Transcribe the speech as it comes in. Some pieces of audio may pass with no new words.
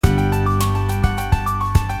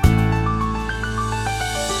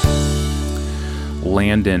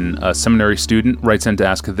Landon, a seminary student, writes in to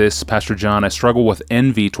ask this: Pastor John, I struggle with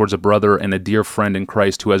envy towards a brother and a dear friend in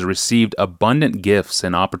Christ who has received abundant gifts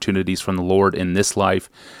and opportunities from the Lord in this life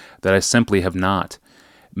that I simply have not.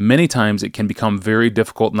 Many times it can become very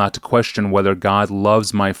difficult not to question whether God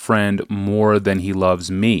loves my friend more than he loves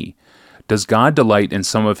me. Does God delight in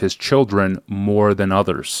some of his children more than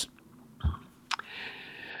others?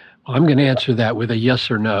 Well, I'm going to answer that with a yes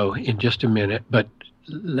or no in just a minute, but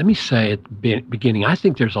let me say at the beginning, I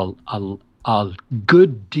think there's a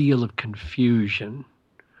good deal of confusion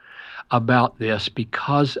about this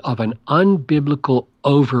because of an unbiblical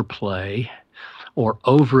overplay or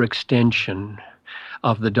overextension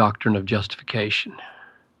of the doctrine of justification.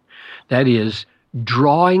 That is,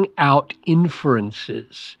 drawing out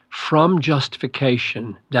inferences from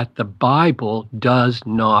justification that the Bible does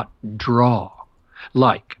not draw.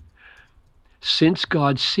 Like, since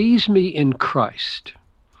God sees me in Christ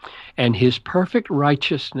and his perfect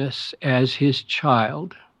righteousness as his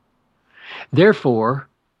child, therefore,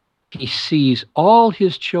 he sees all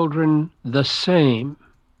his children the same,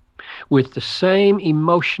 with the same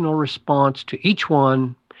emotional response to each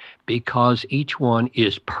one, because each one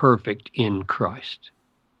is perfect in Christ.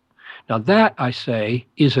 Now that, I say,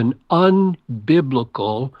 is an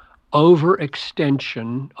unbiblical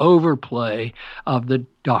overextension, overplay of the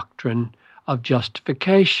doctrine of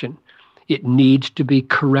justification. It needs to be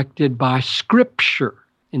corrected by Scripture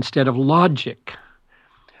instead of logic.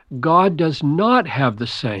 God does not have the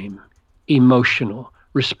same emotional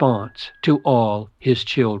response to all his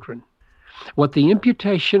children. What the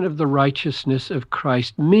imputation of the righteousness of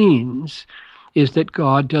Christ means is that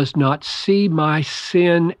God does not see my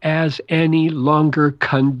sin as any longer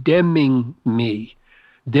condemning me.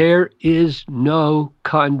 There is no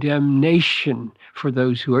condemnation for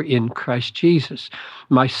those who are in Christ Jesus.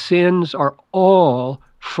 My sins are all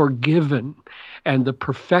forgiven, and the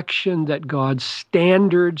perfection that God's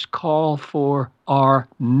standards call for are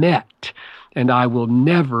met. And I will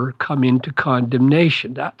never come into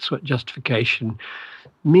condemnation. That's what justification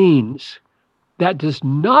means. That does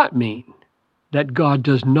not mean that God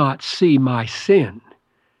does not see my sin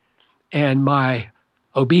and my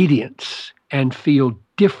obedience and feel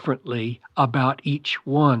differently about each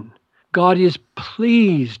one. God is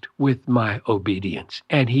pleased with my obedience,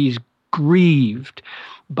 and he's grieved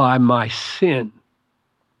by my sin.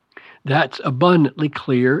 That's abundantly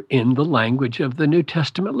clear in the language of the New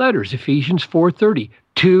Testament letters. Ephesians 4:30,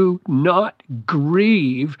 do not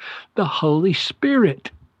grieve the Holy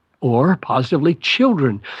Spirit. Or positively,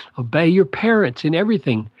 children, obey your parents in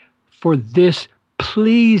everything, for this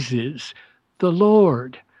pleases the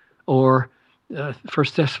Lord. Or 1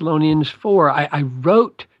 Thessalonians 4, I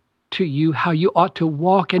wrote to you how you ought to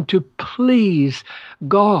walk and to please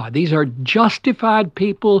God. These are justified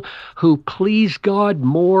people who please God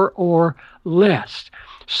more or less.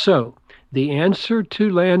 So the answer to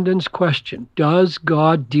Landon's question, does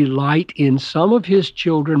God delight in some of his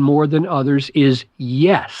children more than others, is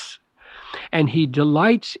yes. And he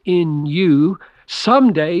delights in you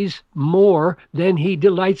some days more than he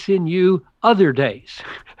delights in you other days.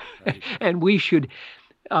 And we should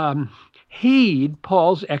heed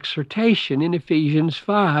Paul's exhortation in Ephesians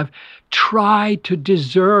 5, try to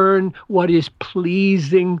discern what is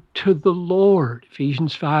pleasing to the Lord,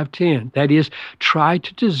 Ephesians 5:10. That is, try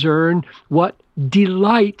to discern what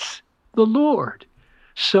delights the Lord,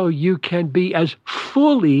 so you can be as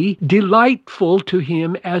fully delightful to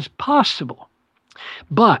him as possible.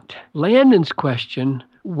 But Landon's question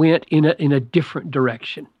went in a different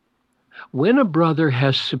direction. When a brother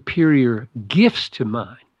has superior gifts to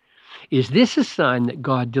mine, is this a sign that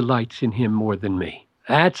God delights in him more than me?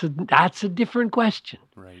 That's a different question.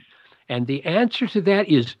 Right. And the answer to that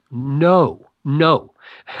is no.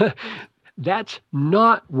 That's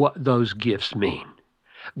not what those gifts mean.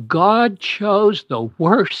 God chose the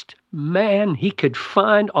worst man he could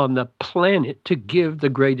find on the planet to give the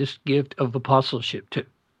greatest gift of apostleship to,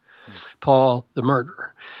 Paul the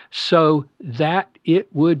murderer, so that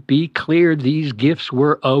it would be clear these gifts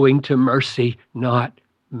were owing to mercy, not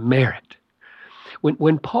merit.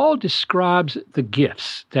 When Paul describes the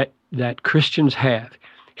gifts that Christians have,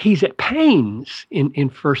 he's at pains in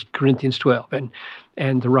 1 Corinthians 12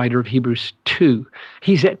 and the writer of Hebrews 2.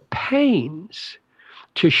 He's at pains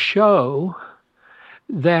to show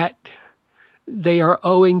that they are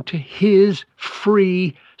owing to his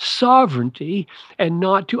free sovereignty and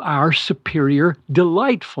not to our superior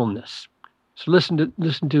delightfulness. So listen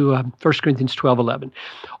to 1 Corinthians 12:11.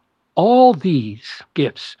 All these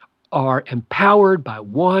gifts are empowered by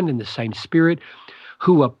one and the same Spirit,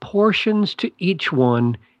 who apportions to each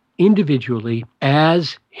one individually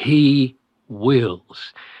as he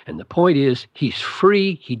wills. And the point is, he's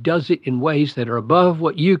free. He does it in ways that are above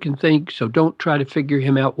what you can think. So don't try to figure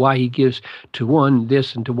him out why he gives to one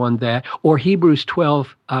this and to one that. Or Hebrews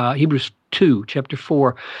 2, chapter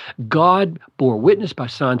 4, God bore witness by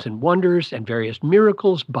signs and wonders and various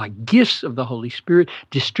miracles, by gifts of the Holy Spirit,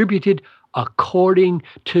 distributed according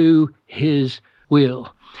to his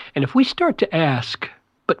will. And if we start to ask,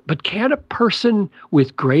 but can a person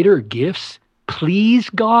with greater gifts please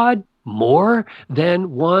God more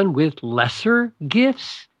than one with lesser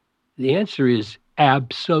gifts? The answer is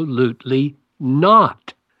absolutely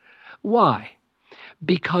not. Why?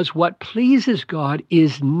 Because what pleases God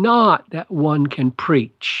is not that one can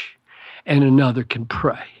preach and another can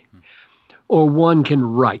pray, or one can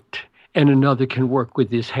write and another can work with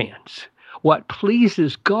his hands. What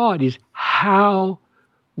pleases God is how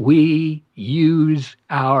we use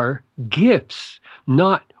our gifts,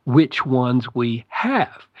 not which ones we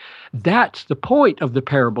have. That's the point of the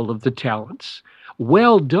parable of the talents.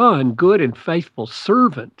 Well done, good and faithful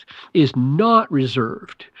servant is not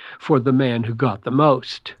reserved for the man who got the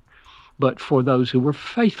most, but for those who were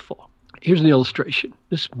faithful. Here's an illustration.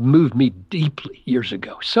 This moved me deeply years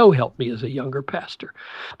ago. So helped me as a younger pastor.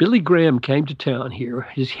 Billy Graham came to town here.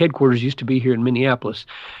 His headquarters used to be here in Minneapolis.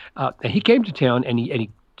 And he came to town and he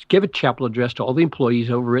gave a chapel address to all the employees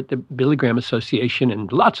over at the Billy Graham Association,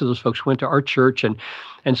 and lots of those folks went to our church.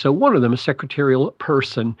 And so one of them, a secretarial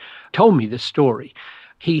person, told me this story.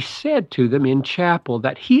 He said to them in chapel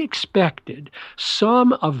that he expected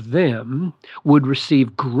some of them would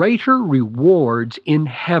receive greater rewards in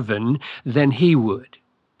heaven than he would.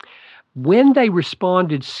 When they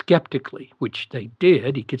responded skeptically, which they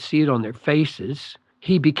did, he could see it on their faces,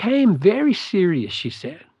 he became very serious, she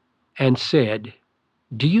said, and said,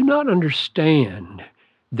 "Do you not understand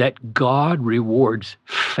that God rewards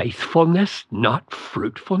faithfulness, not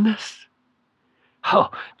fruitfulness?"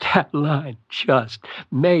 Oh, that line just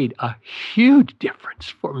made a huge difference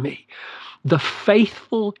for me. The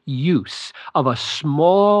faithful use of a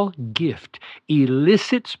small gift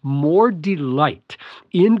elicits more delight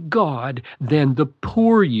in God than the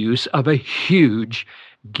poor use of a huge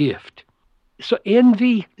gift. So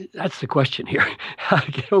envy, that's the question here. How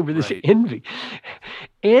to get over this envy.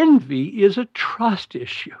 Envy is a trust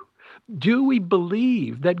issue. Do we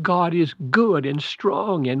believe that God is good and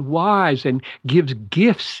strong and wise and gives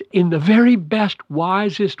gifts in the very best,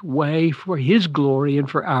 wisest way for his glory and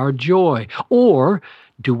for our joy? Or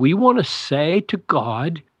do we want to say to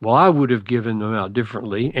God, well, I would have given them out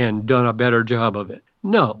differently and done a better job of it?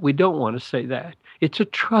 No, we don't want to say that. It's a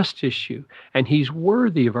trust issue, and he's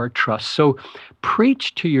worthy of our trust. So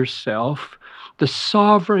preach to yourself the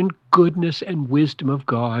sovereign goodness and wisdom of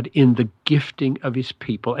God in the gifting of his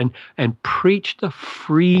people, and preach the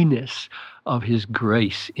freeness of his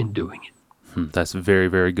grace in doing it. That's very,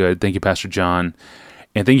 very good. Thank you, Pastor John.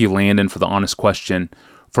 And thank you, Landon, for the honest question.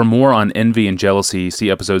 For more on envy and jealousy, see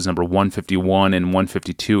episodes number 151 and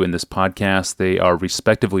 152 in this podcast. They are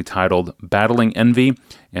respectively titled Battling Envy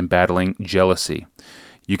and Battling Jealousy.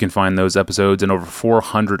 You can find those episodes and over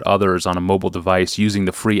 400 others on a mobile device using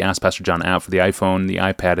the free Ask Pastor John app for the iPhone, the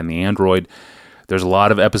iPad, and the Android. There's a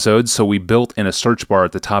lot of episodes, so we built in a search bar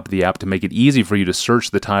at the top of the app to make it easy for you to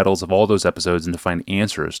search the titles of all those episodes and to find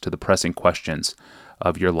answers to the pressing questions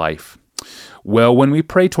of your life. Well, when we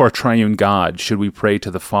pray to our triune God, should we pray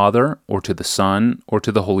to the Father or to the Son or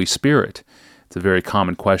to the Holy Spirit? It's a very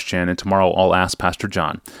common question, and tomorrow I'll ask Pastor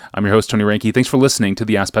John. I'm your host, Tony Reinke. Thanks for listening to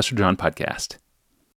the Ask Pastor John podcast.